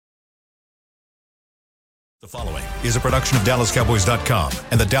The following is a production of DallasCowboys.com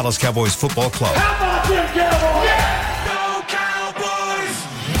and the Dallas Cowboys Football Club. How about them Cowboys? Yeah! Go Cowboys!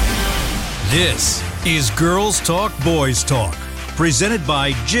 This is Girls Talk, Boys Talk, presented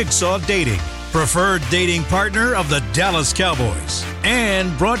by Jigsaw Dating, preferred dating partner of the Dallas Cowboys,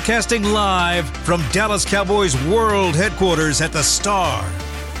 and broadcasting live from Dallas Cowboys World Headquarters at the Star.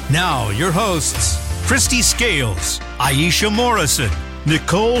 Now, your hosts, Christy Scales, Aisha Morrison,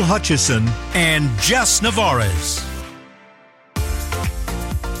 Nicole Hutchison, and Jess Navarez.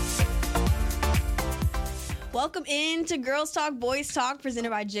 Welcome into Girls Talk, Boys Talk,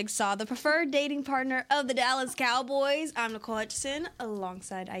 presented by Jigsaw, the preferred dating partner of the Dallas Cowboys. I'm Nicole Hutchison,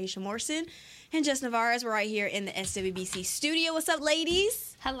 alongside Aisha Morrison and Jess Navarez. We're right here in the SWBC studio. What's up,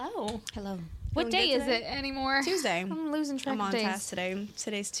 ladies? Hello. Hello. What day is it anymore? Tuesday. I'm losing track I'm of on days. task today.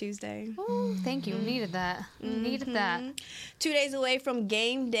 Today's Tuesday. Oh, thank you. Needed that. Needed that. 2 days away from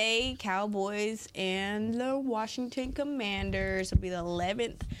game day, Cowboys and the Washington Commanders. It'll be the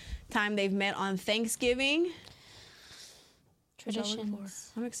 11th time they've met on Thanksgiving.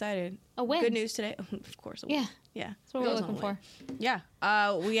 Traditions. I'm excited. A win. Good news today. Of course. A win. Yeah. Yeah. That's what we're looking for. Yeah.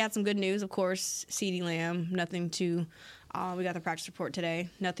 We had some good news, of course. CeeDee Lamb, nothing too... we got the practice report today.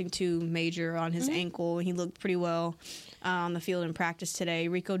 Nothing too major on his ankle. He looked pretty well on the field in practice today.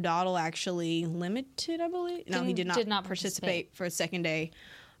 Rico Dowdle actually limited, I believe. No, he did not participate for a second day.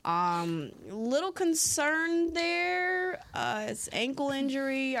 Little concerned there. It's ankle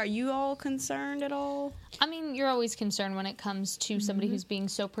injury. Are you all concerned at all? I mean, you're always concerned when it comes to somebody who's being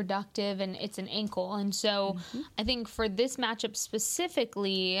so productive and it's an ankle. And so I think for this matchup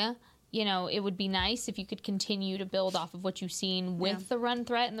specifically, you know, it would be nice if you could continue to build off of what you've seen with the run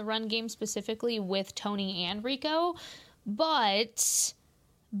threat and the run game specifically with Tony and Rico. But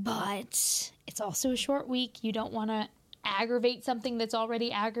it's also a short week. You don't want to aggravate something that's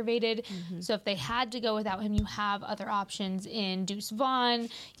already aggravated. So if they had to go without him, you have other options in Deuce Vaughn.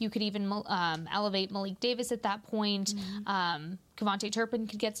 You could even elevate Malik Davis at that point. Kevontae Turpin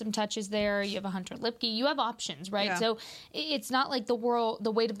could get some touches there. You have a Hunter Lipke. You have options, right? Yeah. So it's not like the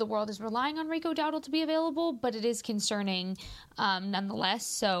weight of the world is relying on Rico Dowdle to be available, but it is concerning nonetheless.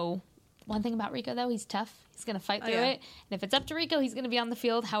 So one thing about Rico, though, he's tough. He's going to fight through it. And if it's up to Rico, he's going to be on the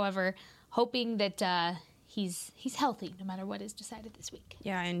field. However, hoping that he's healthy no matter what is decided this week.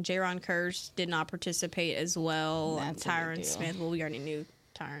 Yeah, and Jaron Kearse did not participate as well. That's a Tyron big deal. Smith, well, we already knew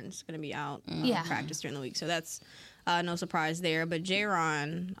Tyron's going to be out Yeah. practice during the week, so that's no surprise there. But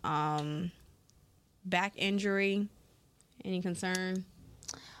Jaron, back injury, any concern?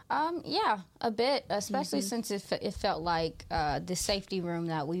 Yeah, a bit, especially since it felt like the safety room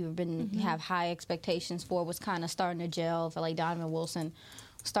that we've been have high expectations for was kind of starting to gel. I felt like Donovan Wilson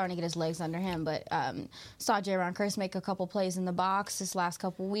starting to get his legs under him, but saw Jaron Kearse make a couple plays in the box this last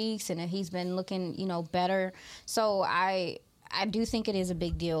couple weeks, and he's been looking, better. So I do think it is a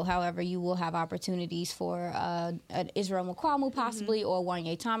big deal. However, you will have opportunities for Israel Mukuamu possibly or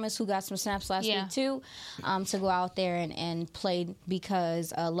Wanye Thomas, who got some snaps last week too, to go out there and play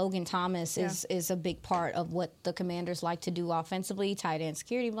because Logan Thomas is a big part of what the Commanders like to do offensively, tight end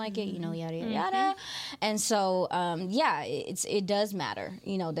security blanket, yada, yada, yada. And so, it does matter,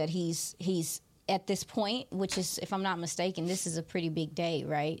 that he's at this point, which is, if I'm not mistaken, this is a pretty big day,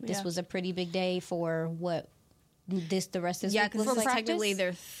 right? Yeah. This was a pretty big day for what the rest of this week because looks like. technically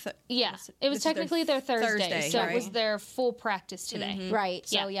their It was technically their Thursday, so right? it was their full practice today. Right.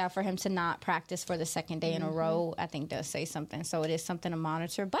 So, for him to not practice for the second day in a row, I think does say something. So, it is something to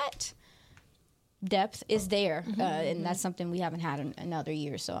monitor. But depth is there, and that's something we haven't had in other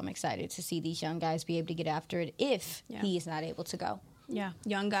years. So, I'm excited to see these young guys be able to get after it if he is not able to go. Yeah,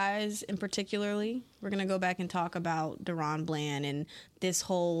 young guys in particularly. We're going to go back and talk about DaRon Bland and this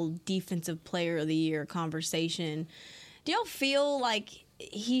whole Defensive Player of the Year conversation. Do y'all feel like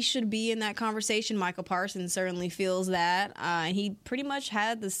he should be in that conversation? Michael Parsons certainly feels that. He pretty much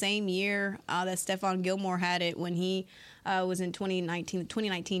had the same year that Stephon Gilmore had it when he was in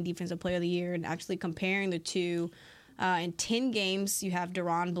 2019 Defensive Player of the Year. And actually comparing the two, in 10 games, you have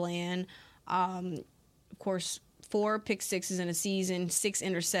DaRon Bland. Of course, 4 pick sixes in a season, 6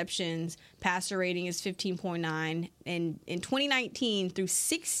 interceptions. Passer rating is 15.9. And in 2019, through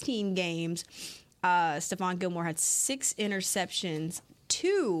 16 games, Stephon Gilmore had 6 interceptions,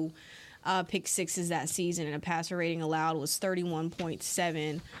 2 pick sixes that season, and a passer rating allowed was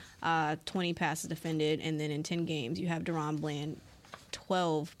 31.7, 20 passes defended. And then in 10 games, you have DaRon Bland,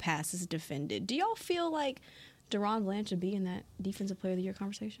 12 passes defended. Do y'all feel like DaRon Bland should be in that Defensive Player of the Year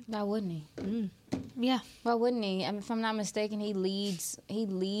conversation? Why wouldn't he? Yeah. Why wouldn't he? I mean, if I'm not mistaken, he leads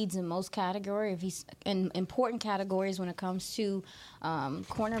in most categories. If he's in important categories when it comes to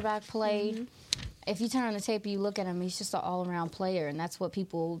cornerback play. if you turn on the tape and you look at him, he's just an all-around player, and that's what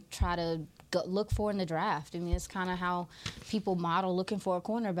people try to look for in the draft. I mean, it's kind of how people model looking for a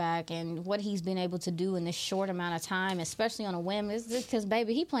cornerback, and what he's been able to do in this short amount of time, especially on a whim, is because,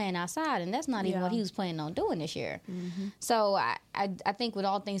 baby, he playing outside, and that's not even what he was planning on doing this year. So I think with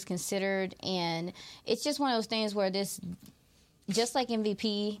all things considered, and it's just one of those things where this, just like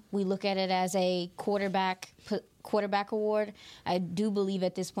MVP, we look at it as a quarterback award. I do believe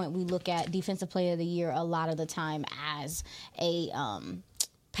at this point we look at Defensive Player of the Year a lot of the time as a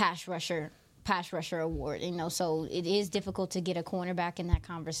pass rusher award, so it is difficult to get a cornerback in that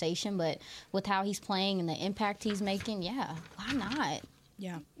conversation, but with how he's playing and the impact he's making, why not?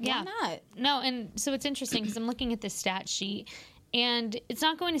 Why not? No, and so it's interesting because I'm looking at this stat sheet, and it's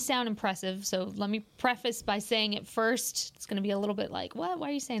not going to sound impressive, so let me preface by saying at first it's going to be a little bit like, what? Why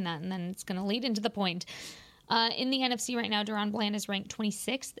are you saying that? And then it's going to lead into the point. In the NFC right now, DaRon Bland is ranked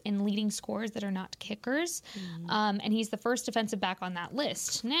 26th in leading scorers that are not kickers, and he's the first defensive back on that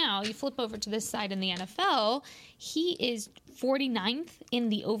list. Now, you flip over to this side in the NFL, he is 49th in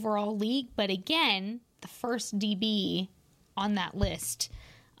the overall league, but again, the first DB on that list,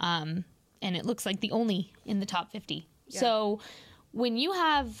 and it looks like the only in the top 50. Yeah. So when you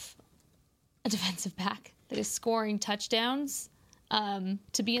have a defensive back that is scoring touchdowns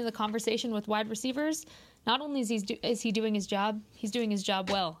to be in the conversation with wide receivers, not only is he doing his job, he's doing his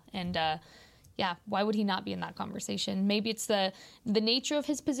job well. And, why would he not be in that conversation? Maybe it's the nature of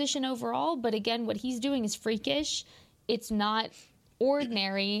his position overall, but again, what he's doing is freakish. It's not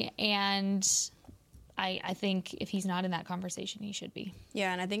ordinary, and I think if he's not in that conversation, he should be.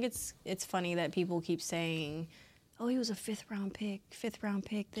 Yeah, and I think it's funny that people keep saying, oh, he was a fifth round pick,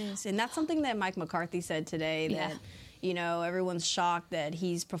 this. And that's something that Mike McCarthy said today, that, everyone's shocked that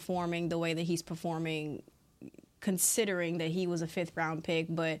he's performing the way that he's performing, considering that he was a fifth round pick.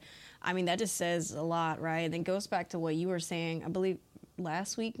 But, I mean, that just says a lot, right? And it goes back to what you were saying, I believe,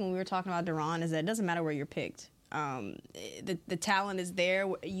 last week when we were talking about DaRon, is that it doesn't matter where you're picked. The talent is there.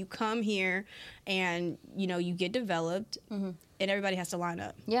 You come here and, you get developed, and everybody has to line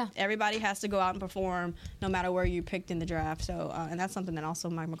up. Yeah. Everybody has to go out and perform no matter where you're picked in the draft. So, and that's something that also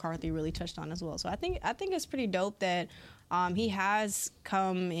Mike McCarthy really touched on as well. So I think it's pretty dope that he has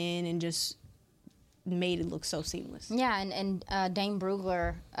come in and just made it look so seamless. Yeah, and Dane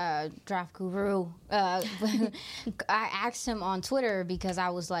Brugler, draft guru, I asked him on Twitter because I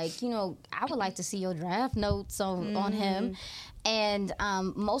was like, I would like to see your draft notes on him. And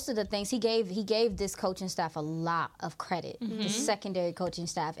most of the things he gave this coaching staff a lot of credit. The secondary coaching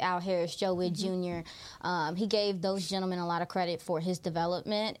staff, Al Harris, Joe Witt Jr. He gave those gentlemen a lot of credit for his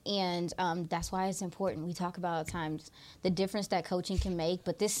development, and that's why it's important. We talk about at times the difference that coaching can make,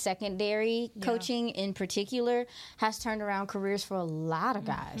 but this secondary coaching in particular has turned around careers for a lot of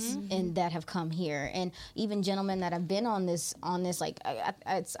guys and that have come here, and even gentlemen that have been on this. Like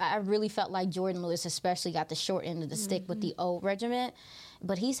I really felt like Jordan Lewis especially got the short end of the stick with the old regiment,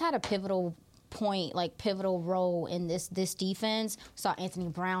 but he's had a pivotal role in this defense. Saw Anthony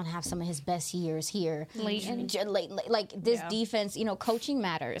Brown have some of his best years here. Like this defense, coaching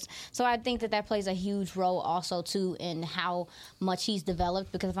matters. So I think that plays a huge role also too in how much he's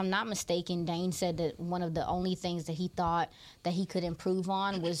developed, because if I'm not mistaken, Dane said that one of the only things that he thought that he could improve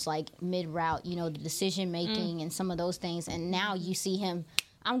on was like mid-route, the decision making and some of those things. And now you see him,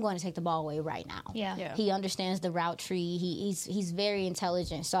 I'm going to take the ball away right now. Yeah. He understands the route tree. He's very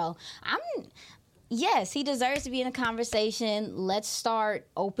intelligent. So yes, he deserves to be in a conversation. Let's start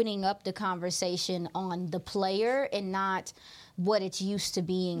opening up the conversation on the player and not what it's used to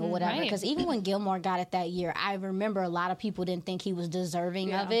being or whatever. Because even when Gilmore got it that year, I remember a lot of people didn't think he was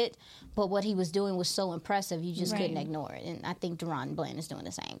deserving of it, but what he was doing was so impressive, you just couldn't ignore it. And I think DaRon Bland is doing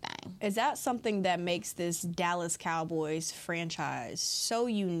the same thing. Is that something that makes this Dallas Cowboys franchise so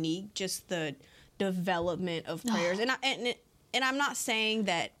unique, just the development of players? And I'm not saying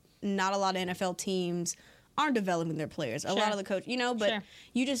that not a lot of NFL teams aren't developing their players. A lot of the coach, but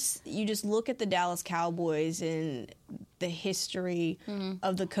you just look at the Dallas Cowboys and the history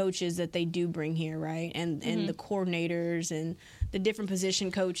of the coaches that they do bring here, right? And the coordinators and the different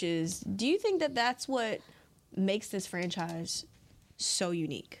position coaches. Do you think that that's what makes this franchise so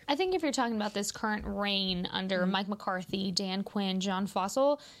unique? I think if you're talking about this current reign under Mike McCarthy, Dan Quinn, John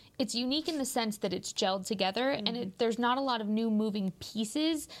Fossil, it's unique in the sense that it's gelled together, and there's not a lot of new moving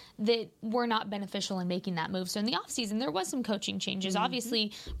pieces that were not beneficial in making that move. So in the offseason, there was some coaching changes.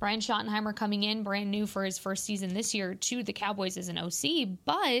 Obviously, Brian Schottenheimer coming in brand new for his first season this year to the Cowboys as an OC,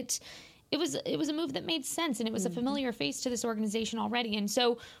 but it was a move that made sense, and it was a familiar face to this organization already. And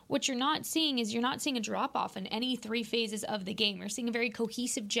so what you're not seeing is you're not seeing a drop-off in any three phases of the game. You're seeing a very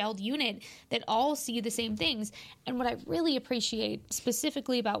cohesive, gelled unit that all see the same things. And what I really appreciate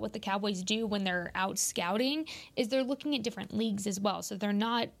specifically about what the Cowboys do when they're out scouting is they're looking at different leagues as well. So they're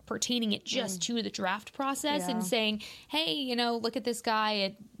not pertaining it just to the draft process and saying, hey, you know, look at this guy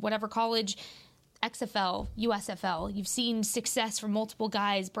at whatever college, XFL, USFL. You've seen success from multiple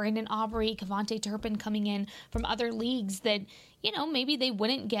guys, Brandon Aubrey, Kevontae Turpin coming in from other leagues that, you know, maybe they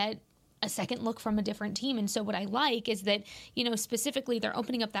wouldn't get a second look from a different team. And so what I like is that, you know, specifically they're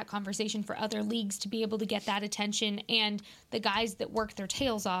opening up that conversation for other leagues to be able to get that attention, and the guys that work their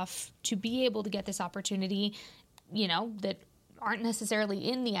tails off to be able to get this opportunity, you know, that aren't necessarily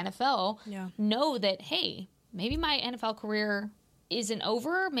in the NFL, know that, hey, maybe my NFL career isn't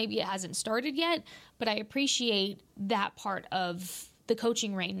over, maybe it hasn't started yet, but I appreciate that part of the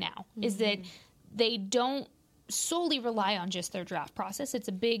coaching reign now, is that they don't solely rely on just their draft process. It's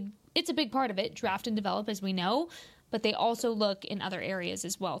a big part of it, draft and develop, as we know, but they also look in other areas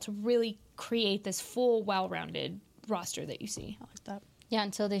as well to really create this full, well-rounded roster that you see. I like that. Yeah,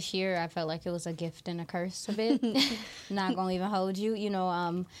 until this year, I felt like it was a gift and a curse a bit. Not going to even hold you. You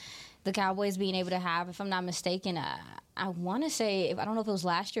know, the Cowboys being able to have, if I'm not mistaken, I want to say, I don't know if it was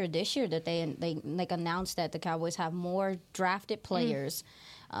last year or this year, that they like announced that the Cowboys have more drafted players,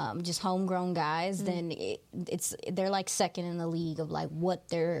 just homegrown guys, than they're like second in the league of like what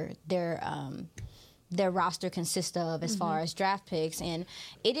their roster consists of as far as draft picks. And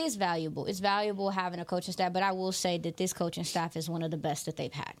it is valuable. It's valuable having a coaching staff, but I will say that this coaching staff is one of the best that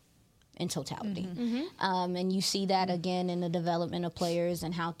they've had in totality. And you see that again in the development of players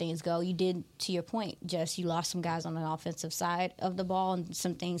and how things go. You did, to your point, Jess, you lost some guys on the offensive side of the ball, and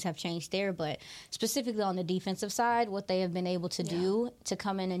some things have changed there. But specifically on the defensive side, what they have been able to do to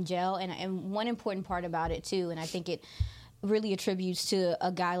come in and gel. And one important part about it, too, and I think it really attributes to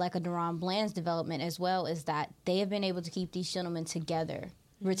a guy like a DaRon Bland's development as well, is that they have been able to keep these gentlemen together.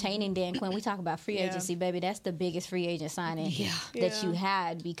 Retaining Dan Quinn, we talk about free agency, baby. That's the biggest free agent signing that you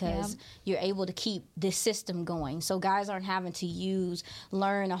had, because you're able to keep this system going. So guys aren't having to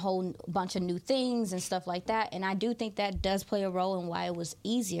learn a whole bunch of new things and stuff like that. And I do think that does play a role in why it was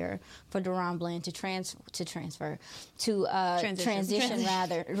easier for DaRon Bland to transition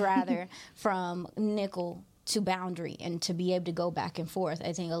rather from nickel to boundary, and to be able to go back and forth.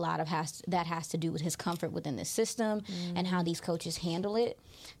 I think a lot of that has to do with his comfort within the system and how these coaches handle it.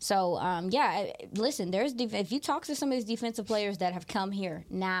 So, listen, if you talk to some of these defensive players that have come here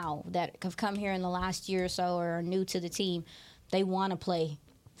now, that have come here in the last year or so, or are new to the team, they want to play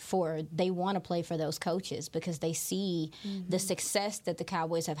for those coaches, because they see the success that the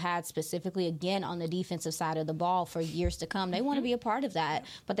Cowboys have had, specifically again on the defensive side of the ball, for years to come. They want to be a part of that,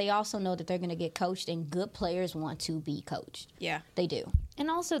 but they also know that they're going to get coached, and good players want to be coached. Yeah, they do.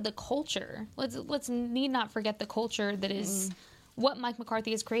 And also the culture. Let's need not forget the culture that is what Mike McCarthy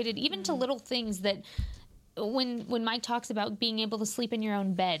has created, even to little things that. When Mike talks about being able to sleep in your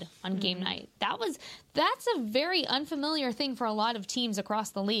own bed on game night, that's a very unfamiliar thing for a lot of teams across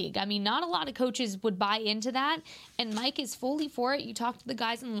the league. I mean, not a lot of coaches would buy into that, and Mike is fully for it. You talk to the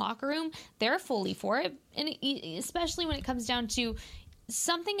guys in the locker room, they're fully for it, and especially when it comes down to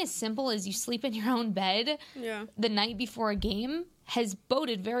something as simple as you sleep in your own bed the night before a game has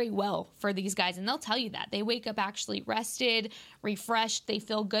boded very well for these guys, and they'll tell you that. They wake up actually rested, refreshed, they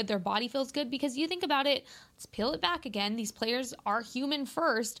feel good, their body feels good, because you think about it, let's peel it back again, these players are human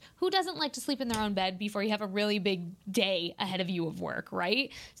first. Who doesn't like to sleep in their own bed before you have a really big day ahead of you of work,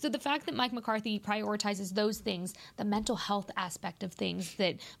 right? So the fact that Mike McCarthy prioritizes those things, the mental health aspect of things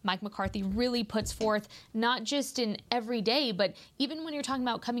that Mike McCarthy really puts forth, not just in every day, but even when you're talking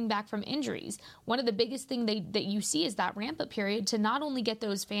about coming back from injuries, one of the biggest things that you see is that ramp-up period to not only get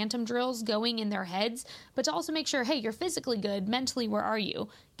those phantom drills going in their heads, but to also make sure, hey, you're physically good, mentally, where are you?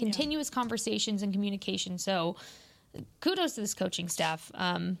 Continuous conversations and communication. So kudos to this coaching staff.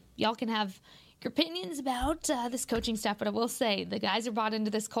 Y'all can have your opinions about this coaching staff, but I will say the guys are bought into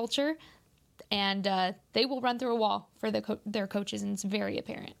this culture, and they will run through a wall for their coaches, and it's very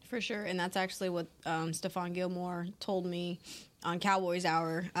apparent. For sure, and that's actually what Stephon Gilmore told me on Cowboys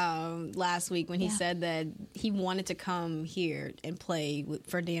Hour last week, when he said that he wanted to come here and play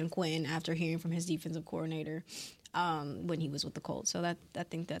for Dan Quinn after hearing from his defensive coordinator when he was with the Colts. So I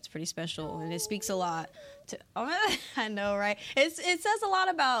think that's pretty special, and it speaks a lot to. I know, right? It says a lot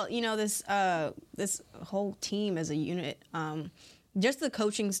about this whole team as a unit, just the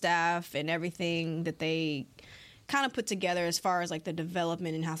coaching staff and everything that they kind of put together as far as like the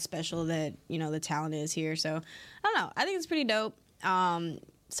development and how special that the talent is here. So I don't know. I think it's pretty dope.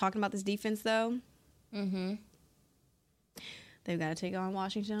 talking about this defense, though. Mm-hmm. They've got to take on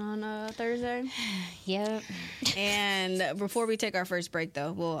Washington on Thursday. Yep. And before we take our first break,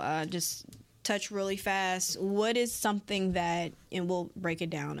 though, we'll just touch really fast. What is something that, and we'll break it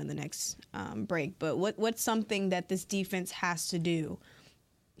down in the next break, but what's something that this defense has to do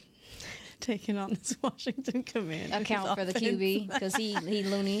taking on this Washington Commanders? Account for the QB, because he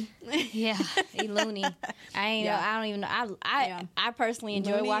loony. Yeah. He loony. I don't even know. I personally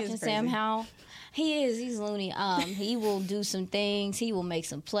enjoy Looney watching is Sam crazy. Howell. He's loony. He will do some things. He will make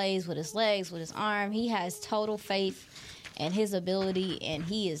some plays with his legs, with his arm. He has total faith in his ability, and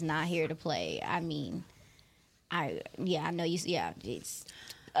he is not here to play. I mean, I know you. Yeah, it's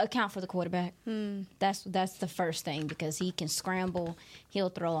account for the quarterback. That's the first thing, because he can scramble. He'll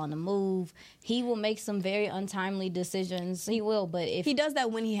throw on the move. He will make some very untimely decisions. He will, but if He does that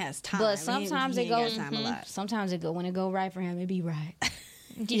when he has time. but sometimes he it ain't got goes. time a lot. Sometimes it go when it go right for him, it be right.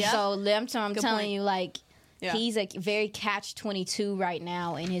 Yeah. So I'm telling point. you, like, Yeah. he's a very catch-22 right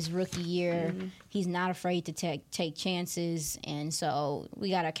now in his rookie year. He's not afraid to take chances, and so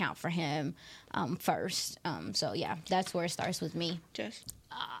we got to account for him first. So yeah, that's where it starts with me. Jess?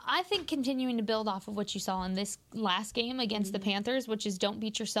 I think continuing to build off of what you saw in this last game against the Panthers, which is don't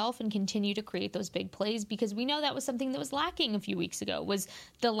beat yourself and continue to create those big plays, because we know that was something that was lacking a few weeks ago, was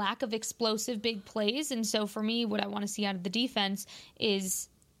the lack of explosive big plays. And so for me, what I want to see out of the defense is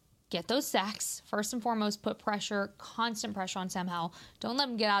get those sacks. First and foremost, put pressure, constant pressure on Sam Howell. Don't let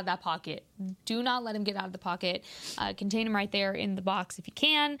him get out of that pocket. Do not let him get out of the pocket. Contain him right there in the box if you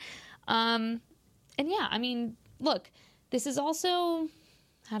can. And yeah, I mean, look, this is also...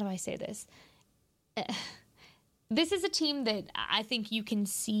 How do I say this? This is a team that I think you can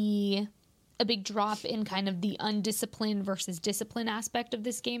see a big drop in kind of the undisciplined versus discipline aspect of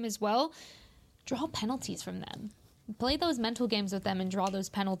this game as well. Draw penalties from them. Play those mental games with them and draw those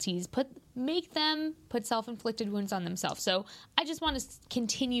penalties. Make them put self-inflicted wounds on themselves. So I just want to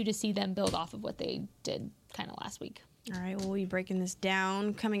continue to see them build off of what they did kind of last week. All right, we'll be breaking this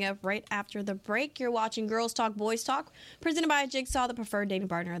down coming up right after the break. You're watching Girls Talk, Boys Talk, presented by Jigsaw, the preferred dating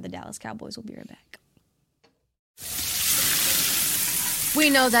partner of the Dallas Cowboys. We'll be right back. We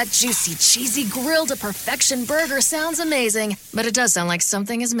know that juicy, cheesy, grilled to perfection burger sounds amazing, but it does sound like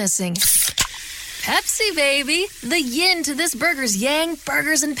something is missing. Pepsi, baby! The yin to this burger's yang.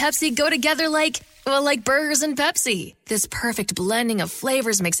 Burgers and Pepsi go together like burgers and Pepsi. This perfect blending of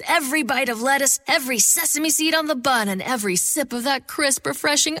flavors makes every bite of lettuce, every sesame seed on the bun, and every sip of that crisp,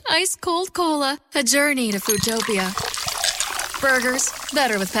 refreshing, ice-cold cola a journey to Foodtopia. Burgers,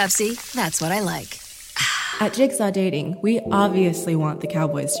 better with Pepsi. That's what I like. At Jigsaw Dating, we obviously want the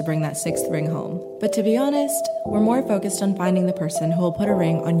Cowboys to bring that 6th ring home. But to be honest, we're more focused on finding the person who will put a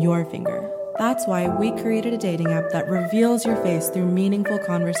ring on your finger. That's why we created a dating app that reveals your face through meaningful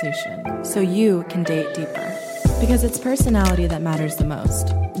conversation, so you can date deeper. Because it's personality that matters the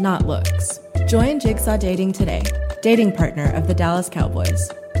most, not looks. Join Jigsaw Dating today, dating partner of the Dallas Cowboys.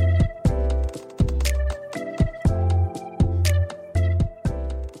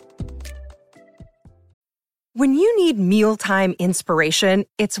 When you need mealtime inspiration,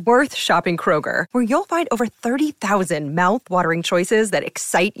 it's worth shopping Kroger, where you'll find over 30,000 mouth-watering choices that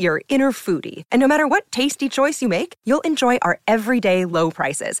excite your inner foodie. And no matter what tasty choice you make, you'll enjoy our everyday low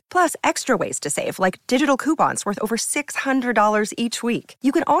prices, plus extra ways to save, like digital coupons worth over $600 each week.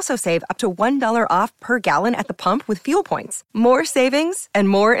 You can also save up to $1 off per gallon at the pump with fuel points. More savings and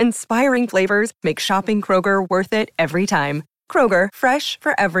more inspiring flavors make shopping Kroger worth it every time. Kroger, fresh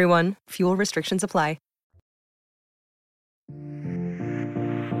for everyone. Fuel restrictions apply.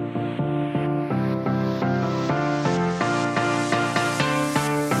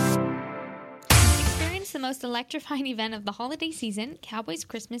 Experience the most electrifying event of the holiday season, Cowboys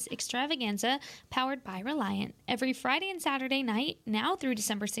Christmas Extravaganza, powered by Reliant. Every Friday and Saturday night, now through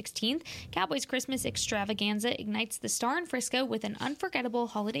December 16th, Cowboys Christmas Extravaganza ignites the star in Frisco with an unforgettable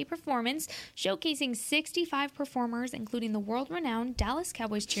holiday performance, showcasing 65 performers, including the world-renowned Dallas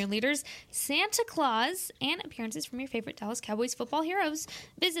Cowboys cheerleaders, Santa Claus, and appearances from your favorite Dallas Cowboys football heroes.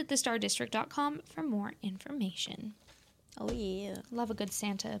 Visit thestardistrict.com for more information. Oh, yeah. Love a good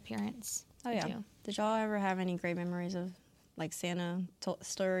Santa appearance. Oh, I yeah. do. Did y'all ever have any great memories of, like, Santa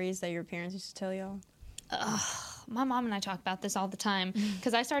stories that your parents used to tell y'all? My mom and I talk about this all the time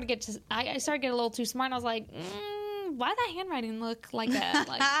because I started to get a little too smart. And I was like, why that handwriting look like that?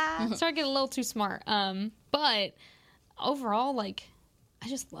 Like, started to get a little too smart. But overall, like, I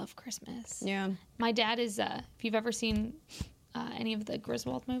just love Christmas. Yeah. My dad is, if you've ever seen any of the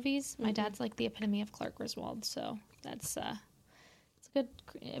Griswold movies, my dad's like the epitome of Clark Griswold. So that's it's good.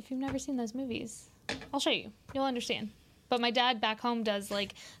 If you've never seen those movies, I'll show you. You'll understand. But my dad back home does,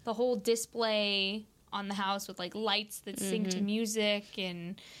 like, the whole display on the house with, like, lights that sync to music.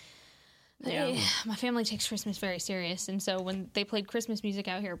 And my family takes Christmas very serious. And so when they played Christmas music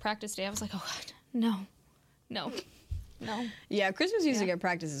out here at practice day, I was like, oh, God, no. Yeah, Christmas music at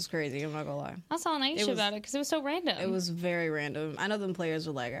practice is crazy. I'm not gonna lie. I was telling Aisha about it because it was so random. It was very random. I know them players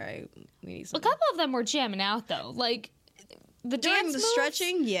were like, all right, we need A something. couple of them were jamming out, though. Like, the During dance the moves,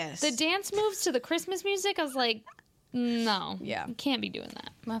 stretching, yes. the dance moves to the Christmas music, I was like, no. Yeah. You can't be doing that.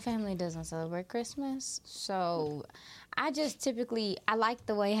 My family doesn't celebrate Christmas, so I just typically, I like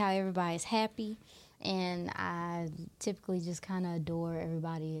the way how everybody's happy, and I typically just kind of adore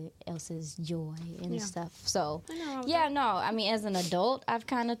everybody else's joy and stuff. So, I mean, as an adult, I've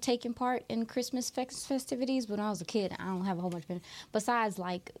kind of taken part in Christmas festivities, but when I was a kid, I don't have a whole bunch of, besides,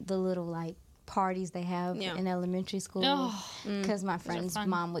 like, the little, like, parties they have in elementary school, because my friend's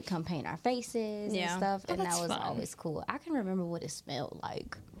mom would come paint our faces and stuff, and that was always cool. I can remember what it smelled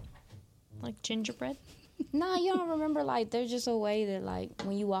like. Like gingerbread? No, you don't remember, like, there's just a way that, like,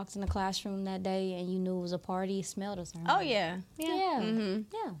 when you walked in the classroom that day and you knew it was a party, it smelled a certain Oh, way. yeah. Yeah.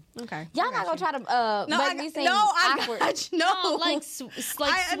 Okay. Y'all not gonna try to make me seem awkward. No, like, sweet,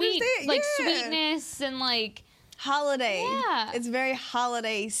 understand, like, yeah. sweetness and, like... Holiday. Yeah. It's very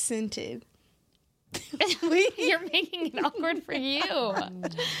holiday scented. You're making it awkward for you.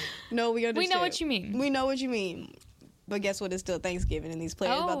 No, we understand. We know what you mean. We know what you mean. But guess what? It's still Thanksgiving, and these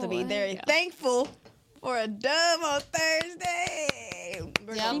players about to be very yeah. thankful for a dub on Thursday.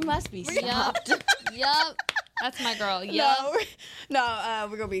 She must be Yup. Yup. That's my girl. Yup. No,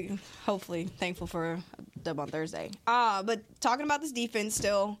 we're going to be hopefully thankful for a dub on Thursday. But talking about this defense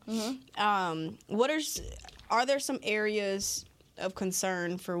still, are there some areas of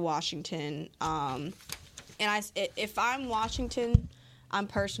concern for Washington? And if I'm Washington, I'm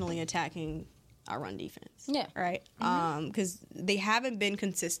personally attacking our run defense. Yeah. Right? Because they haven't been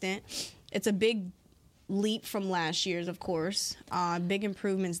consistent. It's a big leap from last year's, of course. Big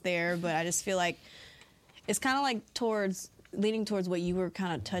improvements there, but I just feel like it's kind of like leaning towards what you were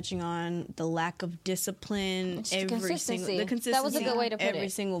kind of touching on, the lack of discipline. The consistency. That was a good way to put it. Every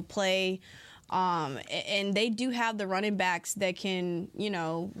single play. And they do have the running backs that can,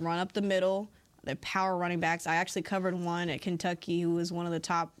 run up the middle. They're power running backs. I actually covered one at Kentucky who was one of the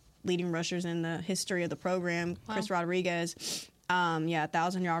top leading rushers in the history of the program, Chris Rodriguez.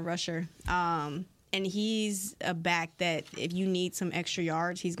 1,000-yard rusher. And he's a back that if you need some extra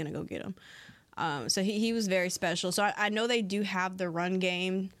yards, he's going to go get them. So he was very special. So I know they do have the run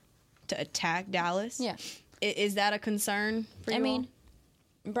game to attack Dallas. Yeah. Is that a concern for you? I mean,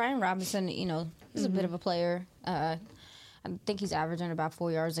 Brian Robinson, is a bit of a player. I think he's averaging about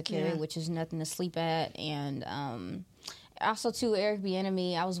 4 yards a carry, which is nothing to sleep at. And also, too, Eric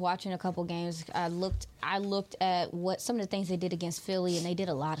Bieniemy, I was watching a couple games. I looked at what some of the things they did against Philly, and they did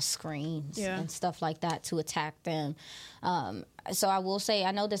a lot of screens and stuff like that to attack them. So I will say, I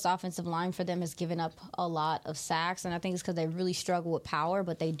know this offensive line for them has given up a lot of sacks, and I think it's because they really struggle with power,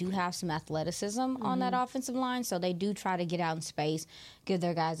 but they do have some athleticism on that offensive line, so they do try to get out in space, give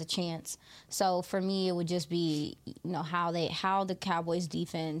their guys a chance. So for me, it would just be, how the Cowboys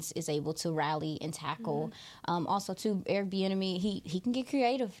defense is able to rally and tackle. Also, too, Eric Bieniemy, he can get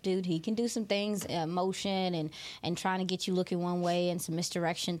creative, dude. He can do some things, motion and trying to get you looking one way and some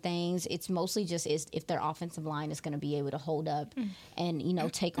misdirection things. It's mostly just if their offensive line is going to be able to hold up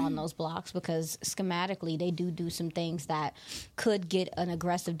and take on those blocks, because schematically they do some things that could get an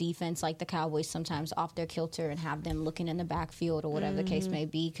aggressive defense like the Cowboys sometimes off their kilter and have them looking in the backfield or whatever the case may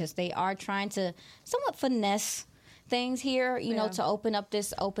be, because they are trying to somewhat finesse things here, to open up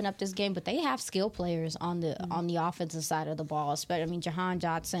this game, but they have skill players on the offensive side of the ball. But I mean, Jahan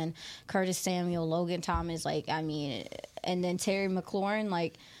Dotson, Curtis Samuel, Logan Thomas, and then Terry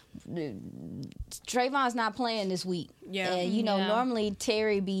McLaurin, Trayvon's not playing this week. Yeah. And, normally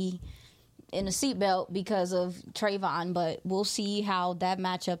Terry be in a seatbelt because of Trayvon, but we'll see how that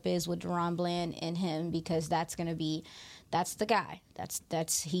matchup is with DaRon Bland and him, because that's the guy.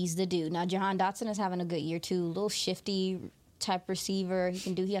 He's the dude. Now, Jahan Dotson is having a good year, too. A little shifty type receiver.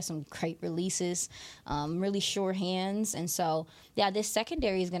 He has some great releases, really sure hands. And so, this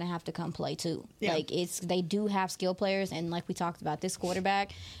secondary is going to have to come play, too. Yeah. They do have skill players. And like we talked about, this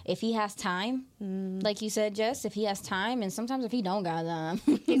quarterback, if he has time, like you said, Jess, if he has time, and sometimes if he don't got time,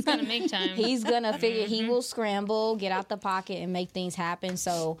 he's going to make time. He's going to figure, he will scramble, get out the pocket, and make things happen.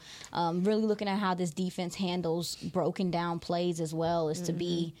 So, really looking at how this defense handles broken down plays as well is to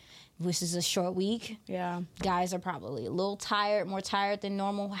be this is a short week. Yeah. Guys are probably a little tired, more tired than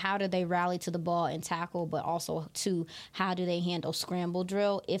normal. How do they rally to the ball and tackle? But also, too, how do they handle scramble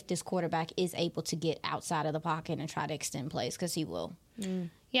drill if this quarterback is able to get outside of the pocket and try to extend plays? Because he will.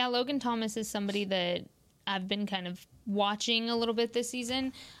 Yeah, Logan Thomas is somebody that I've been kind of watching a little bit this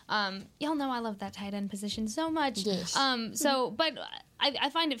season. Y'all know I love that tight end position so much. Yes. But I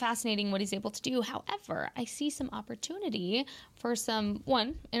find it fascinating what he's able to do. However, I see some opportunity for some,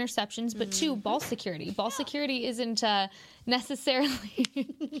 one, interceptions, but two, ball security. Ball security isn't necessarily...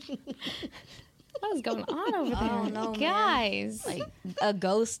 What is going on over there? I don't know, guys. Like, a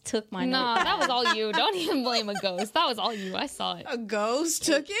ghost took my No, note. that was all you. Don't even blame a ghost. That was all you. I saw it. A ghost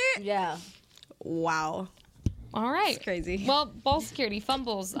took it? Yeah. Wow. All right. That's crazy. Well, ball security,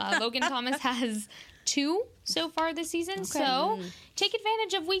 fumbles. Logan Thomas has 2 so far this season. So take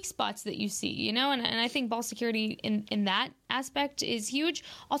advantage of weak spots that you see, you know, and I think ball security in that aspect is huge.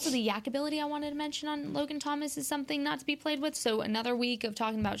 Also, the yak ability I wanted to mention on Logan Thomas is something not to be played with. So another week of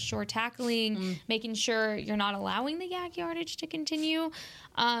talking about short tackling, making sure you're not allowing the yak yardage to continue.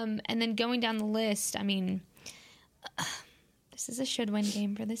 And then going down the list, I mean, this is a should-win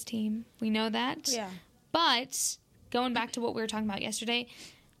game for this team. We know that. Yeah. But going back to what we were talking about yesterday,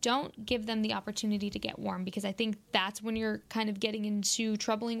 don't give them the opportunity to get warm, because I think that's when you're kind of getting into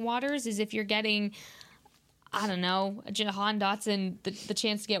troubling waters, is if you're getting, I don't know, a Jahan Dotson the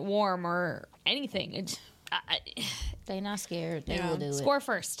chance to get warm or anything. They're not scared. They will do it. Score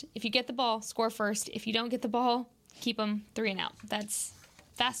first. If you get the ball, score first. If you don't get the ball, keep them 3 and out. That's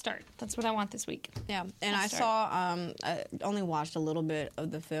fast start. That's what I want this week. Yeah, and I only watched a little bit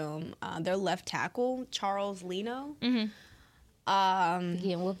of the film. Their left tackle, Charles Leno,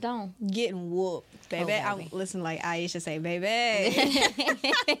 Getting whooped on. getting whooped, baby. Oh, baby. Listen, like Aisha say, baby.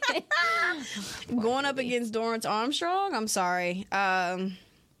 Going up against Dorrance Armstrong, I'm sorry.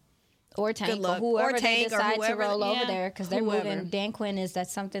 Or Tank, Good luck. or whoever Or Tank, they or decide whoever- to roll over yeah. there, because they're Whoever. moving. Dan Quinn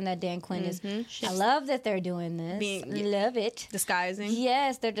that's something that Dan Quinn is. I love that they're doing this. Love it. Disguising.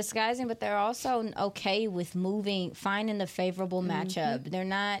 Yes, they're disguising, but they're also okay with finding the favorable matchup. They're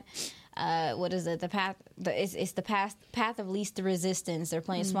not. What is it? The path. It's the path of least resistance. They're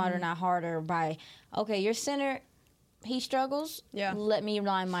playing smarter, not harder. By your center, he struggles. Yeah. Let me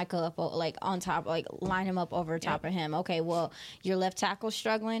line Micah up like on top, like line him up over top of him. Okay. Well, your left tackle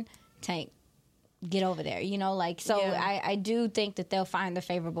struggling. Tank, get over there. You know, like, so Yeah. I do think that they'll find the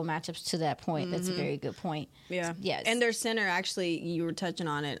favorable matchups to that point. That's a very good point. Yeah. Yes. And their center, actually, you were touching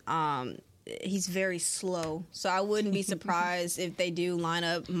on it. He's very slow, so I wouldn't be surprised if they do line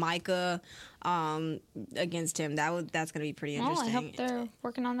up Micah against him. That's going to be pretty Well, interesting. I hope they're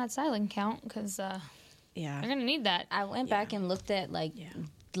working on that silent count, because they're going to need that. I went back and looked at, like,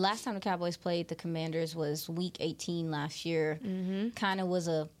 the last time the Cowboys played the Commanders was Week 18 last year. Kind of was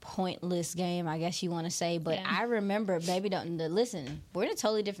a pointless game, I guess you want to say. But I remember, listen, we're in a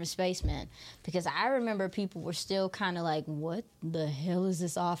totally different space, man. Because I remember people were still kind of like, what the hell is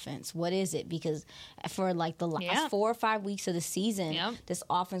this offense? What is it? Because for, like, the last 4 or 5 weeks of the season, this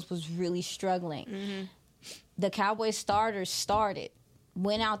offense was really struggling. The Cowboys starters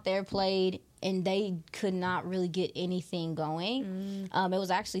went out there, played, and they could not really get anything going. It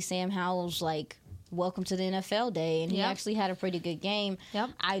was actually Sam Howell's, like, welcome to the NFL day, and he actually had a pretty good game.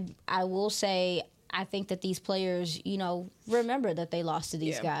 I will say, I think that these players, you know, remember that they lost to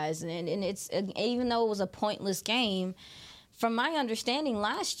these guys, and it's, even though it was a pointless game, from my understanding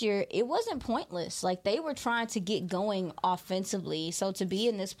last year, it wasn't pointless. Like, they were trying to get going offensively. So to be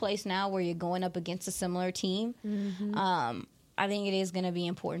in this place now where you're going up against a similar team, I think it is going to be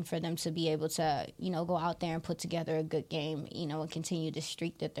important for them to be able to, you know, go out there and put together a good game, you know, and continue the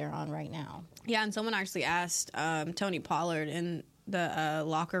streak that they're on right now. Yeah, and someone actually asked Tony Pollard in the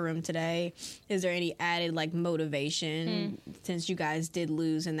locker room today, is there any added, like, motivation since you guys did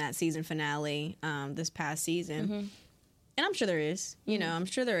lose in that season finale this past season? And I'm sure there is. You know, I'm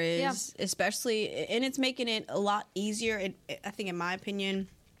sure there is, especially, and it's making it a lot easier, I think, in my opinion,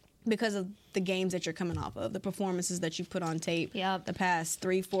 because of the games that you're coming off of, the performances that you put on tape the past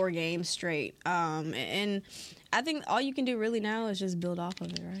 3-4 games straight. And I think all you can do really now is just build off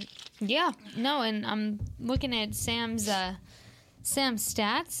of it, right? Yeah. No, and I'm looking at Sam's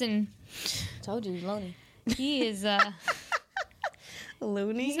stats, and Told you, Loney. he is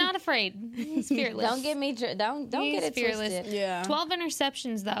Looney? he's not afraid. He's fearless. Don't get me don't get it fearless. twisted. Yeah. 12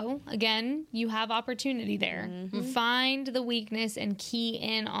 interceptions, though. Again, you have opportunity there. Find the weakness and key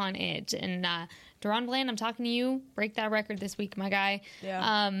in on it. And DaRon Bland, I'm talking to you. Break that record this week, my guy.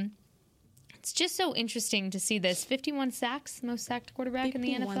 Yeah. It's just so interesting to see this. 51 sacks, most sacked quarterback in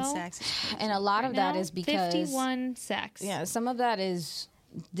the 51 NFL. sacks. And a lot of that Now, is because 51 sacks. Yeah, some of that is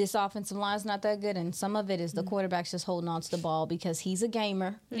this offensive line's not that good, and some of it is the quarterback's just holding on to the ball because he's a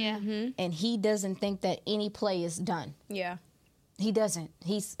gamer. Yeah. And he doesn't think that any play is done. Yeah. He doesn't.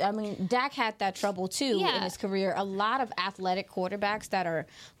 Dak had that trouble too in his career. A lot of athletic quarterbacks that are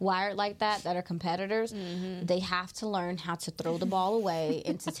wired like that are competitors, they have to learn how to throw the ball away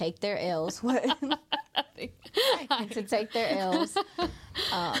and to take their L's. And to take their L's.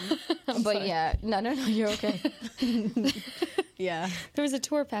 But yeah, no, you're okay. Yeah. There was a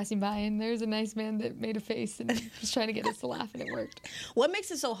tour passing by, and there's a nice man that made a face and was trying to get us to laugh, and it worked. What makes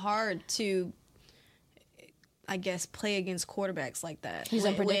it so hard to, I guess, play against quarterbacks like that? He's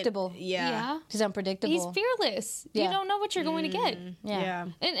unpredictable. Yeah. He's unpredictable. He's fearless. Yeah. You don't know what you're going to get. Yeah.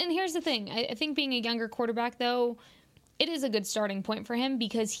 And here's the thing. I think being a younger quarterback, though, it is a good starting point for him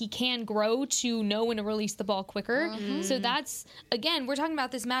because he can grow to know when to release the ball quicker. So that's, again, we're talking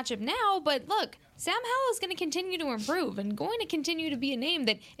about this matchup now, but look, Sam Howell is going to continue to improve and going to continue to be a name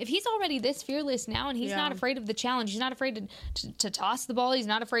that if he's already this fearless now and he's not afraid of the challenge, he's not afraid to toss the ball, he's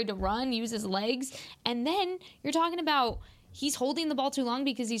not afraid to run, use his legs, and then you're talking about he's holding the ball too long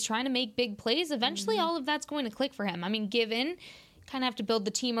because he's trying to make big plays, eventually all of that's going to click for him. I mean, given, kind of have to build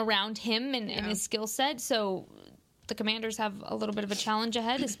the team around him and his skill set, so the Commanders have a little bit of a challenge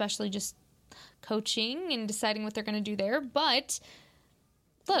ahead, especially just coaching and deciding what they're going to do there. But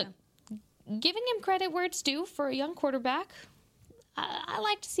look, giving him credit where it's due for a young quarterback, I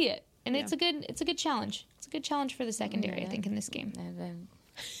like to see it, and it's a good challenge. It's a good challenge for the secondary, I think, in this game.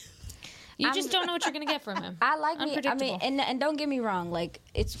 You just don't know what you're going to get from him. And don't get me wrong, like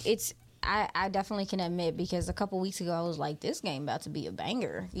it's. I definitely can admit, because a couple weeks ago I was like, this game about to be a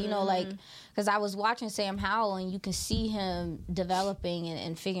banger. You know, like, because I was watching Sam Howell and you can see him developing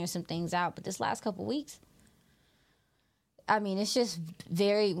and figuring some things out. But this last couple weeks, I mean, it's just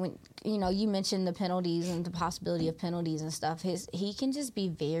very, when you mentioned the penalties and the possibility of penalties and stuff. He can just be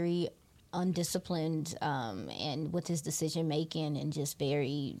very undisciplined and with his decision making and just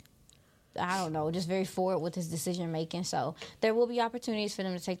very, I don't know, just very forward with his decision making. So there will be opportunities for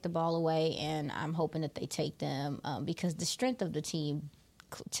them to take the ball away, and I'm hoping that they take them because the strength of the team,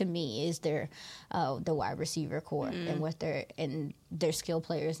 to me, is their the wide receiver core and what their skill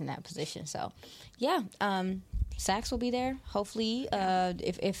players in that position. So, yeah, Sacks will be there. Hopefully,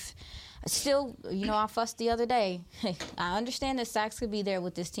 if still, I fussed the other day. I understand that Sacks could be there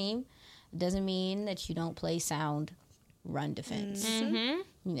with this team. It doesn't mean that you don't play sound run defense. Do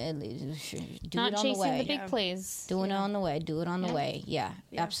Not it on chasing the way. the big plays. Do it on the way. Do it on the way. Yeah,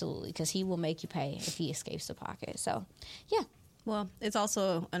 absolutely. Because he will make you pay if he escapes the pocket. So, yeah. Well, it's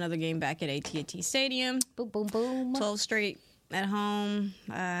also another game back at AT&T Stadium. Boom, boom, boom. 12 straight at home.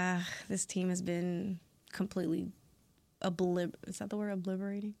 This team has been completely is that the word?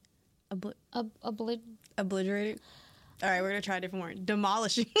 Obliterating? Obliterated? All right, we're going to try a different word.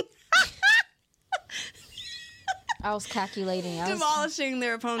 Demolishing. I was calculating. Demolishing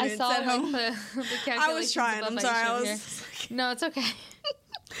their opponents at home. The I was trying. I'm sorry. No, it's okay.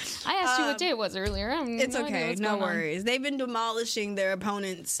 I asked you what day it was earlier. It's okay. No worries. They've been demolishing their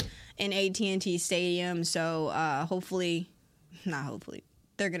opponents in AT&T Stadium, so not hopefully,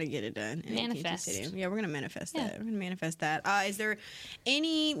 they're going to get it done in AT&T Stadium. Yeah, we're going to manifest that. We're going to manifest that. Is there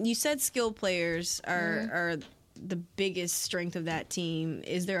you said skill players are the biggest strength of that team.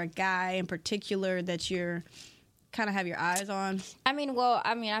 Is there a guy in particular that you're kind of have your eyes on? I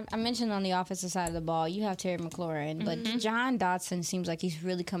mentioned on the offensive side of the ball, you have Terry McLaurin, but John Dotson seems like he's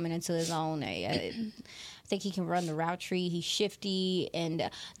really coming into his own. I think he can run the route tree. He's shifty,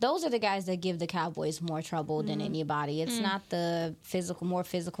 and those are the guys that give the Cowboys more trouble than anybody. It's not the more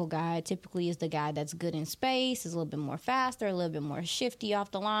physical guy. It typically is the guy that's good in space, is a little bit more faster, a little bit more shifty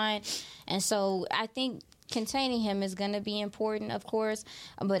off the line, and so I think containing him is going to be important, of course.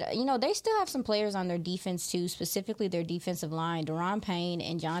 But, they still have some players on their defense, too, specifically their defensive line. Daron Payne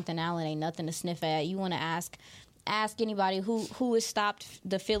and Jonathan Allen ain't nothing to sniff at. You want to ask anybody who has stopped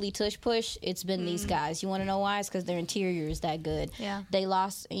the Philly tush push, it's been these guys. You want to know why? It's because their interior is that good. Yeah. They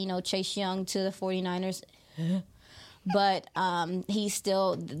lost, Chase Young to the 49ers. But he's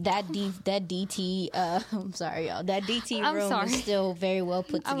still that DT. I'm sorry, y'all. That DT room is still very well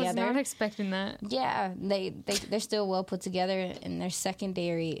put together. I was not expecting that. Yeah, they're still well put together, and their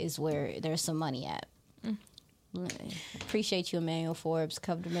secondary is where there's some money at. Appreciate you, Emmanuel Forbes.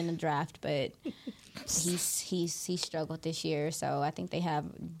 Covered him in the draft, but he struggled this year. So I think they have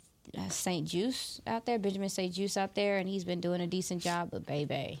St. Juice out there, Benjamin St. Juice out there, and he's been doing a decent job. But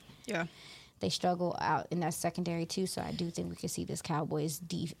baby, yeah. They struggle out in that secondary too, so I do think we could see this Cowboys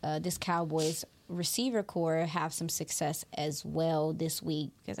receiver core have some success as well this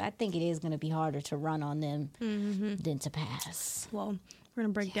week, because I think it is going to be harder to run on them than to pass. Well, We're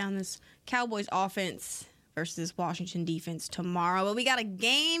going to break down this Cowboys offense versus Washington defense tomorrow. But we got a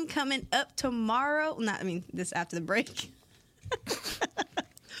game coming up tomorrow. This after the break.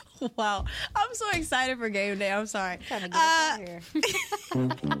 Wow. I'm so excited for game day. I'm sorry. Trying to get us out here.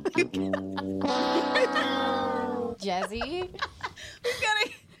 Jazzy.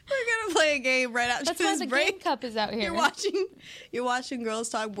 We're gonna play a game right after That's this why the break. Game Cup is out here. You're watching Girls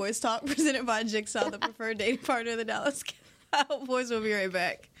Talk, Boys Talk, presented by Jigsaw, the preferred dating partner of the Dallas Cowboys. We'll be right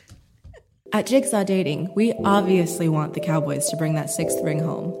back. At Jigsaw Dating, we obviously want the Cowboys to bring that 6th ring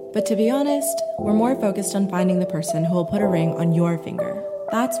home. But to be honest, we're more focused on finding the person who will put a ring on your finger.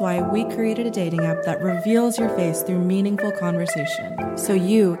 That's why we created a dating app that reveals your face through meaningful conversation, so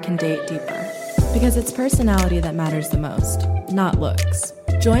you can date deeper. Because it's personality that matters the most, not looks.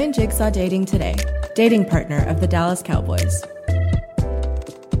 Join Jigsaw Dating today, dating partner of the Dallas Cowboys.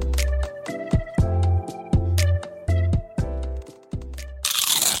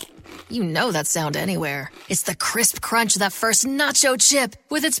 You know that sound anywhere. It's the crisp crunch of that first nacho chip.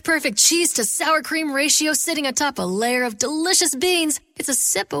 With its perfect cheese to sour cream ratio sitting atop a layer of delicious beans, it's a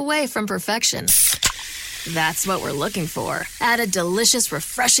sip away from perfection. That's what we're looking for. Add a delicious,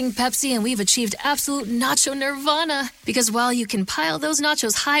 refreshing Pepsi and we've achieved absolute nacho nirvana. Because while you can pile those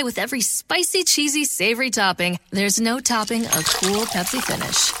nachos high with every spicy, cheesy, savory topping, there's no topping a cool Pepsi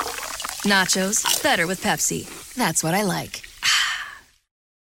finish. Nachos, better with Pepsi. That's what I like.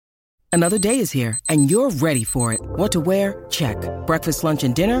 Another day is here, and you're ready for it. What to wear? Check. Breakfast, lunch,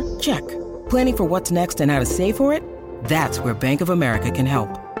 and dinner? Check. Planning for what's next and how to save for it? That's where Bank of America can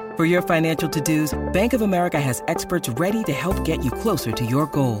help. For your financial to-dos, Bank of America has experts ready to help get you closer to your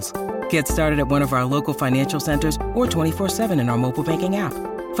goals. Get started at one of our local financial centers or 24/7 in our mobile banking app.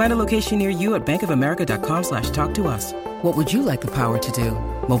 Find a location near you at bankofamerica.com/talktous. What would you like the power to do?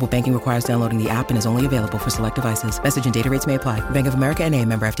 Mobile banking requires downloading the app and is only available for select devices. Message and data rates may apply. Bank of America NA,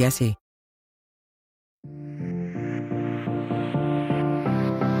 member FDIC.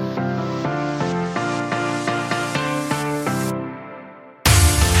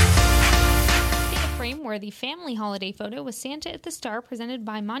 Where the family holiday photo was Santa at the Star, presented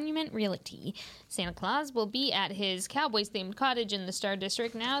by Monument Realty. Santa Claus will be at his Cowboys-themed cottage in the Star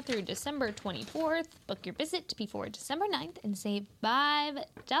District now through December 24th. Book your visit before December 9th and save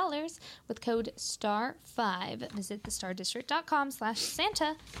 $5 with code STAR5. Visit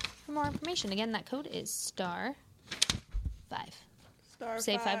thestardistrict.com/Santa for more information. Again, that code is STAR5.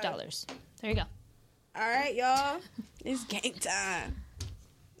 Save $5. There you go. All right, y'all. It's game time.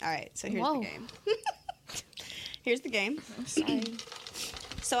 All right, so here's the game. Here's the game. Sorry.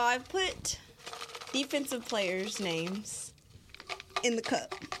 So I put defensive players' names in the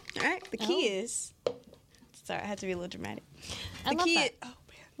cup. All right. The key is. Sorry, I had to be a little dramatic. I love that.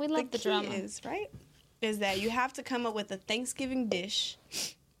 We love the drama. The key is that you have to come up with a Thanksgiving dish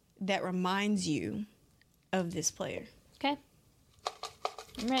that reminds you of this player. Okay.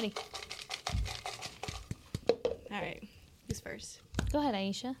 I'm ready. All right. Who's first? Go ahead,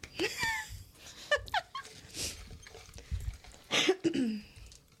 Aisha.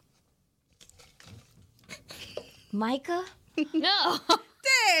 Micah? No.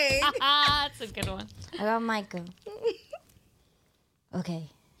 Dang. That's a good one. I got Micah. Okay.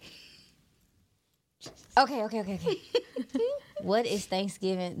 What is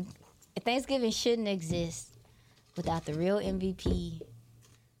Thanksgiving? Thanksgiving shouldn't exist without the real MVP,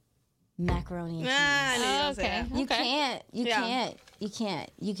 macaroni and cheese. Okay. You can't. You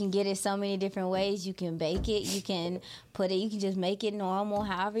can't. You can get it so many different ways. You can bake it. You can put it. You can just make it normal,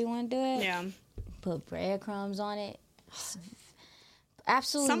 however you want to do it. Yeah. Put breadcrumbs on it.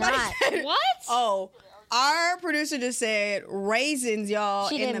 Absolutely Somebody not. said, What? Oh, our producer just said raisins, y'all,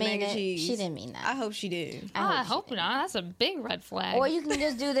 She in didn't the mean mac and it. cheese. She didn't mean that. I hope she did. I hope not. That's a big red flag. Or you can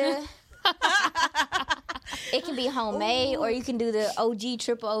just do the. It can be homemade, or you can do the OG,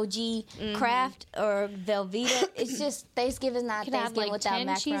 triple OG craft or Velveeta. It's just Thanksgiving's not You could add Thanksgiving like without 10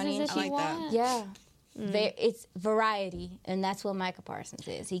 macaroni and cheeses cheese. if you like that. want. Yeah. It's variety, and that's what Micah Parsons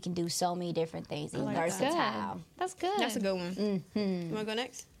is. He can do so many different things. He's like that. versatile. That's good. That's a good one. Mm-hmm. You want to go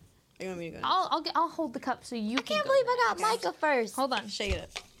next? Or you want me to go next? I'll hold the cup so you I can't believe I got Micah first. Hold on. Shake it up.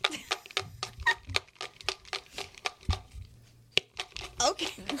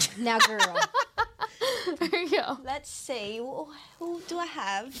 Okay. Now, girl. There you go. Let's see. Who do I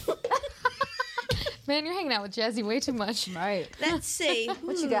have? Man, you're hanging out with Jazzy way too much. Right. Let's see.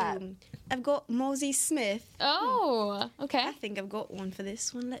 What you got? I've got Mosey Smith. Oh, okay. I think I've got one for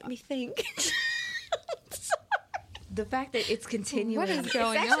this one. Let me think. The fact that it's continuing. What is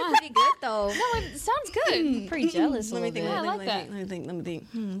going it's actually on? pretty good, though. No, it sounds good. I'm pretty jealous a Let me little think. bit. I like that. Let me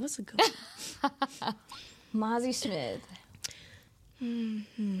think. What's a good one? Mozzie Smith. Is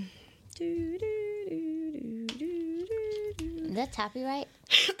that Tappy right?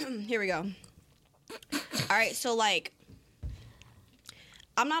 Here we go. All right, so like,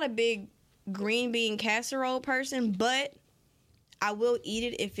 I'm not a big green bean casserole person, but I will eat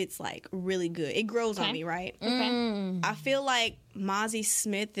it if it's like really good. It grows on me, right? Okay. I feel like Mozzie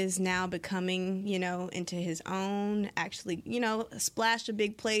Smith is now becoming, into his own. Actually, splashed a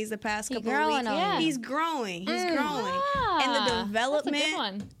big plays the past couple of weeks. Yeah. He's growing. He's growing, and the That's a development good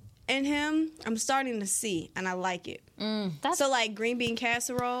one. in him, I'm starting to see, and I like it. So like green bean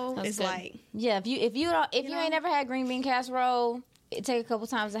casserole is good. like, Yeah, if you ain't never had green bean casserole, it take a couple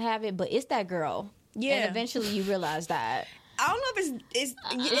times to have it, but it's that girl. Yeah. And eventually you realize that. I don't know if it's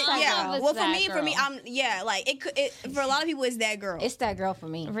that yeah. girl. Well, It's that for me, girl. like it for a lot of people, it's that girl. It's that girl for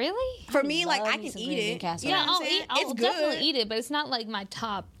me. Really? For me, like love I me can some eat green bean it. casserole. You know Yeah, what I'm I'll saying? eat. I'll It's definitely good. eat it, but it's not like my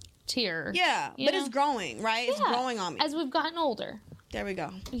top tier. Yeah, You but know? it's growing, right? It's Yeah. growing on me. As we've gotten older. There we go.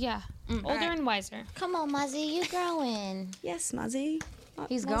 Yeah. Older Alright. and wiser. Come on, Muzzy, you growing. Yes, Muzzy.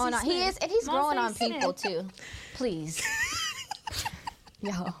 He's growing on. He is, and he's growing on Muzzy people too. Please,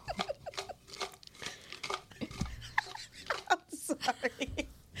 yo. I'm sorry.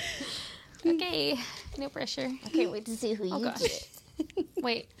 Okay. No pressure. I can't wait to see who you gosh. get.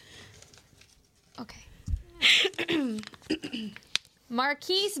 Wait. Okay.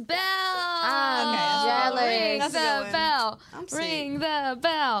 Marquise Bell. I'm jealous. Ring That's a the good one. bell. I'm Ring the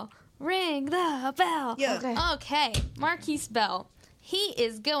bell. Ring the bell. Yeah. Okay. Okay. Marquise Bell. He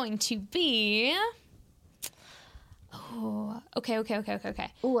is going to be. Oh. Okay.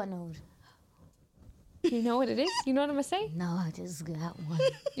 Ooh, I know. You know what it is? You know what I'm gonna say? No, I just got one.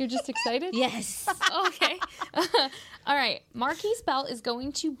 You're just excited? Yes. Okay. All right. Marquise Bell is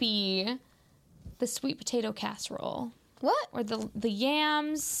going to be the sweet potato casserole. What? Or the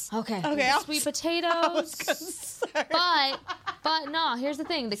yams. Okay. Okay. The sweet potatoes. But no, here's the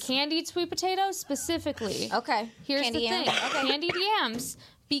thing. The candied sweet potatoes specifically. Okay. Here's Candy the thing. yams? Okay. Candied yams.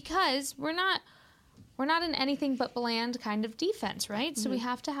 Because we're not in anything but bland kind of defense, right? So we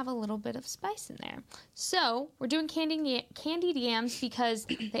have to have a little bit of spice in there. So we're doing candied yams because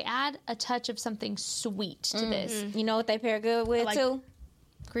they add a touch of something sweet to this. You know what they pair good with too?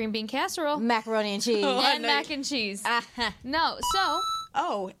 Green bean casserole Macaroni and cheese. and mac and cheese. No, so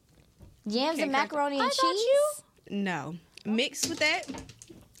Oh Yams and macaroni and I cheese. thought you. no, mixed with that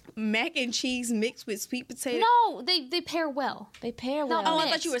mac and cheese mixed with sweet potato. No, they pair well. They pair No, well. Oh, I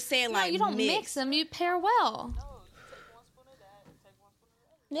mix. thought you were saying like no, you don't mix mix. them. You pair well.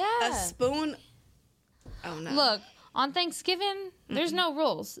 Yeah. A spoon. Oh no. Look, on Thanksgiving, there's no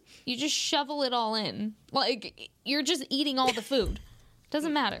rules. You just shovel it all in. Like you're just eating all the food.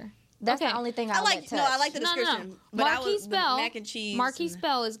 Doesn't matter. That's okay. the only thing I I like let no, touch. I like the description. But I Marquise was Bell. the mac and cheese. Marquise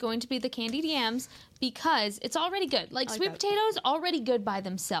Bell is going to be the candied yams because it's already good. Like sweet that. potatoes, already good by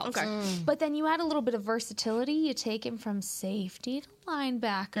themselves. Okay. But then you add a little bit of versatility. You take him from safety to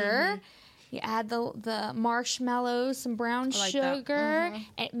linebacker. You add the marshmallows, some brown like that. sugar.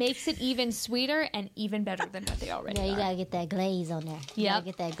 It makes it even sweeter and even better than what they already Yeah, you are. gotta get that glaze on there. You Yep. gotta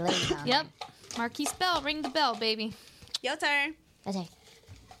get that glaze on Yep. Marquise Bell, ring the bell, baby. Your turn. there. Okay.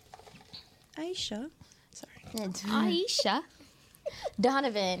 Aisha. Sorry. Aisha.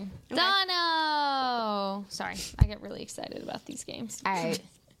 Donovan. Dono. Sorry, I get really excited about these games. All right.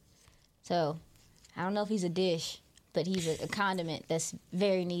 So, I don't know if he's a dish, but he's a condiment that's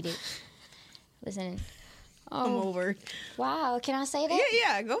very needed. Listen. I'm over. Wow, can I say that?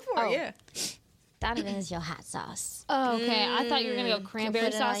 Yeah, go for it. Yeah. Donovan is your hot sauce. Oh, okay, I thought you were gonna go You cranberry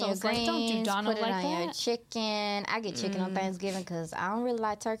put it on sauce. I your was like, don't do greens, Dono put it like on your that. chicken. I get chicken on Thanksgiving because I don't really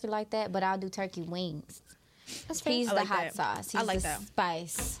like turkey like that, but I'll do turkey wings. That's fair. He's I the like hot that. sauce. I He's like the that.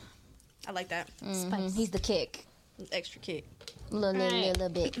 spice. I like that. Mhm. He's the kick. Extra kick. Little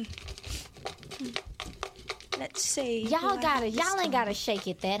bit. Let's see. Y'all ain't gotta shake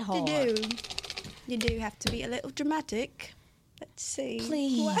it that hard. You do have to be a little dramatic. Let's see.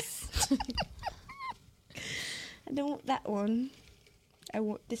 Please. I don't want that one. I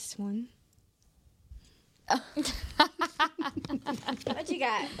want this one. What you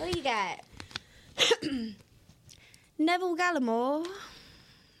got? What do you got? Neville Gallimore.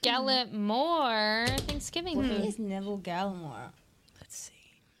 Gallimore Thanksgiving food. It's Neville Gallimore. Let's see.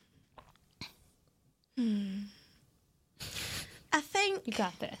 I think You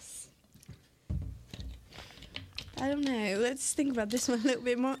got this. I don't know. Let's think about this one a little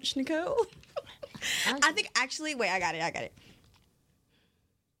bit much, Nicole. I think actually, wait, I got it.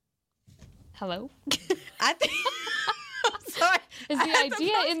 Hello. I think. I'm sorry. Is the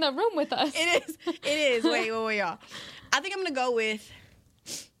idea in the room with us? It is. Wait, y'all. I think I'm gonna go with.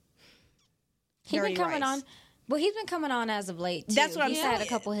 He been Dirty coming rice. Well, he's been coming on as of late, too. That's what I'm He's saying. had a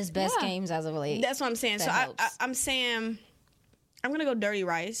couple of his best games as of late. That's what I'm saying. That So helps. I'm saying I'm going to go dirty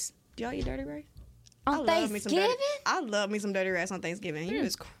rice. Do y'all eat dirty rice? On Thanksgiving? I love me some dirty rice on Thanksgiving. You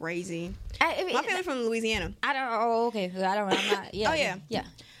is crazy. I mean, My family from Louisiana. I don't. Oh, okay. I'm not. Yeah. Oh, yeah. Yeah.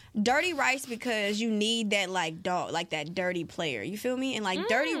 Dirty rice because you need that like dog, like that dirty player. You feel me? And like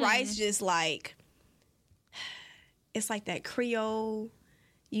dirty rice, just like it's like that Creole.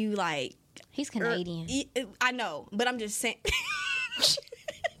 You like. He's Canadian. I know, but I'm just saying.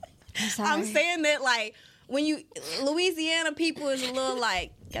 I'm sorry. I'm saying that like when you Louisiana people is a little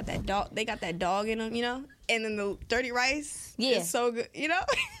like got that dog. They got that dog in them, you know. And then the dirty rice, is so good, you know.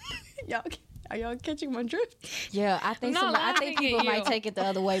 Are y'all catching my drift? Yeah, I think I think people might take it the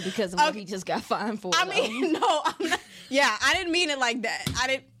other way because of what he just got fined for. I mean, no, I'm not. Yeah, I didn't mean it like that. I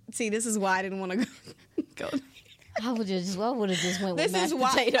didn't see. This is why I didn't want to go. I would have just went with This mashed is why.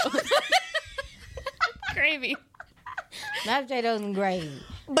 potatoes. Gravy. Mashed potatoes and gravy.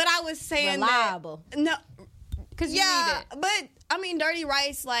 But I was saying reliable. That, no, because you need it. But I mean, dirty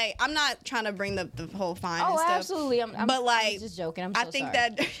rice. Like, I'm not trying to bring the whole fine. and stuff. Absolutely. But like, I'm just joking. I'm I so think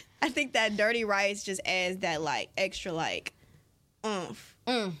sorry. I think that dirty rice just adds that like extra like oomph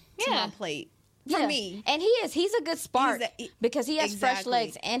to my plate. For me. And he's a good spark because he has fresh Exactly.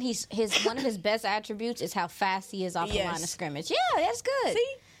 legs, and he's one of his best attributes is how fast he is off the line of scrimmage. Yeah, that's good.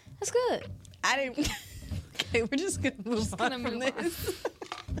 See? That's good. I didn't. Okay, we're just gonna move on from this.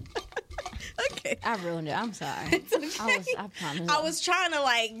 Okay. I ruined it. I'm sorry. I promise. I was trying to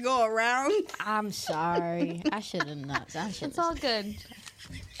like go around. I'm sorry. I should have not. It's all good.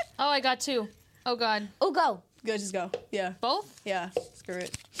 Oh, I got 2. Oh God. Oh, go. Good, just go. Yeah. Both? Yeah. Screw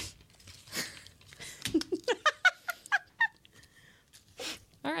it.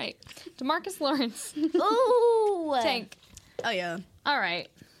 All right. DeMarcus Lawrence. Ooh. Tank. Oh yeah. All right.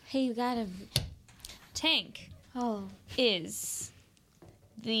 Hey, you gotta. Tank Oh. is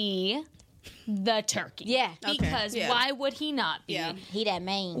the turkey. Yeah. Because yeah. why would he not be? Yeah. He that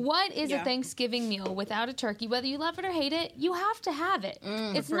main. What is Yeah. a Thanksgiving meal without a turkey? Whether you love it or hate it, you have to have it.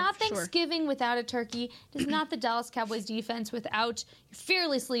 It's not sure. Thanksgiving without a turkey. It is not the Dallas Cowboys defense without your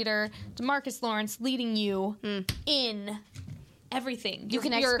fearless leader, DeMarcus Lawrence, leading you in everything. You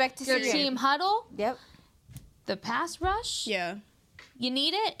can Your expect to your see it. team huddle, Yep. the pass rush. Yeah. You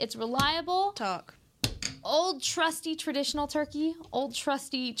need it. It's reliable. Talk. Old trusty traditional turkey, old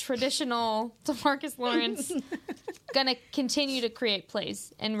trusty traditional DeMarcus Lawrence, gonna continue to create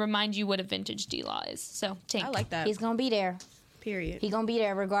plays and remind you what a vintage D-Law is. So, Tank. I like that. He's gonna be there. Period. He gonna be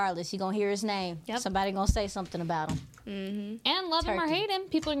there regardless. You gonna hear his name. Yep. Somebody gonna say something about him. And love him or Turkey. hate him,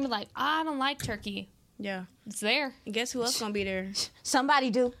 people are gonna be like, I don't like turkey. Yeah. It's there. And guess who else gonna be there?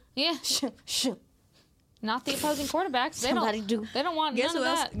 Somebody do. Yeah. Shoot. Not the opposing quarterbacks. They Somebody do. They don't want Guess none who of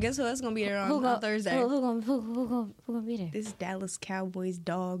else? that. Guess who else gonna be there on Thursday? Who gonna be there? This Dallas Cowboys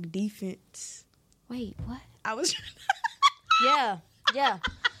dog defense. Wait, what? I was. Yeah. Yeah.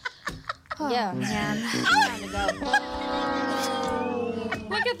 Yeah. Man. Time to go.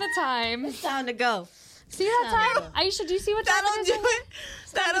 Look at the time. Time to go. See that time? Aisha, do you see what time That'll it do is? it.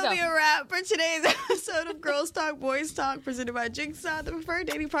 That'll go. be a wrap for today's episode of Girls Talk Boys Talk, presented by Jigsaw, the preferred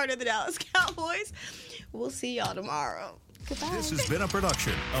dating partner of the Dallas Cowboys. We'll see y'all tomorrow. This has been a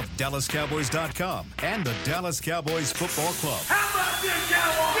production of DallasCowboys.com and the Dallas Cowboys Football Club. How about this,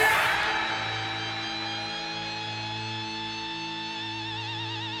 Cowboys?